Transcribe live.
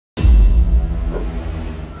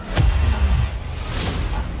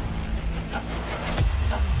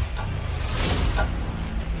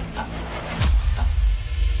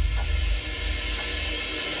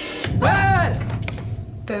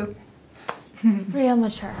Boo. Real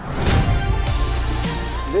mature.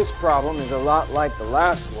 This problem is a lot like the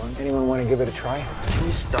last one. Anyone want to give it a try? Can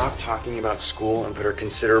we stop talking about school and put our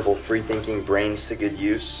considerable free-thinking brains to good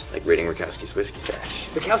use? Like raiding Rakowski's whiskey stash.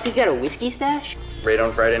 Rakowski's got a whiskey stash? Raid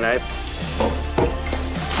on Friday night.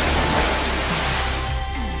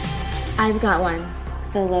 I've got one.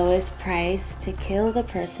 The lowest price to kill the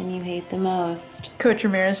person you hate the most. Coach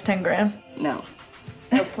Ramirez, 10 grand. No.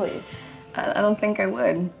 Oh, please. I don't think I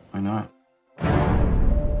would. Why not?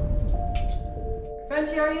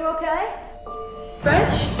 Frenchie, are you okay?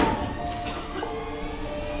 French?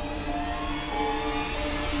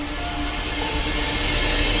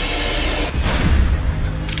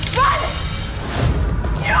 Run!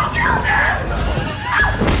 You killed him!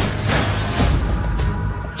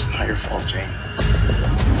 It's not your fault, Jane.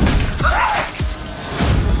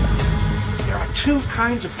 There are two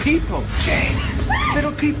kinds of people, Jane.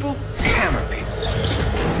 Fiddle people, hammer people.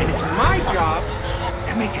 And it's my job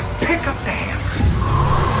to make you pick up the hammer.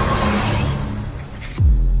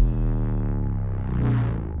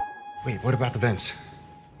 Wait, what about the vents?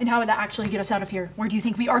 And how would that actually get us out of here? Where do you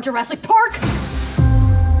think we are, Jurassic Park?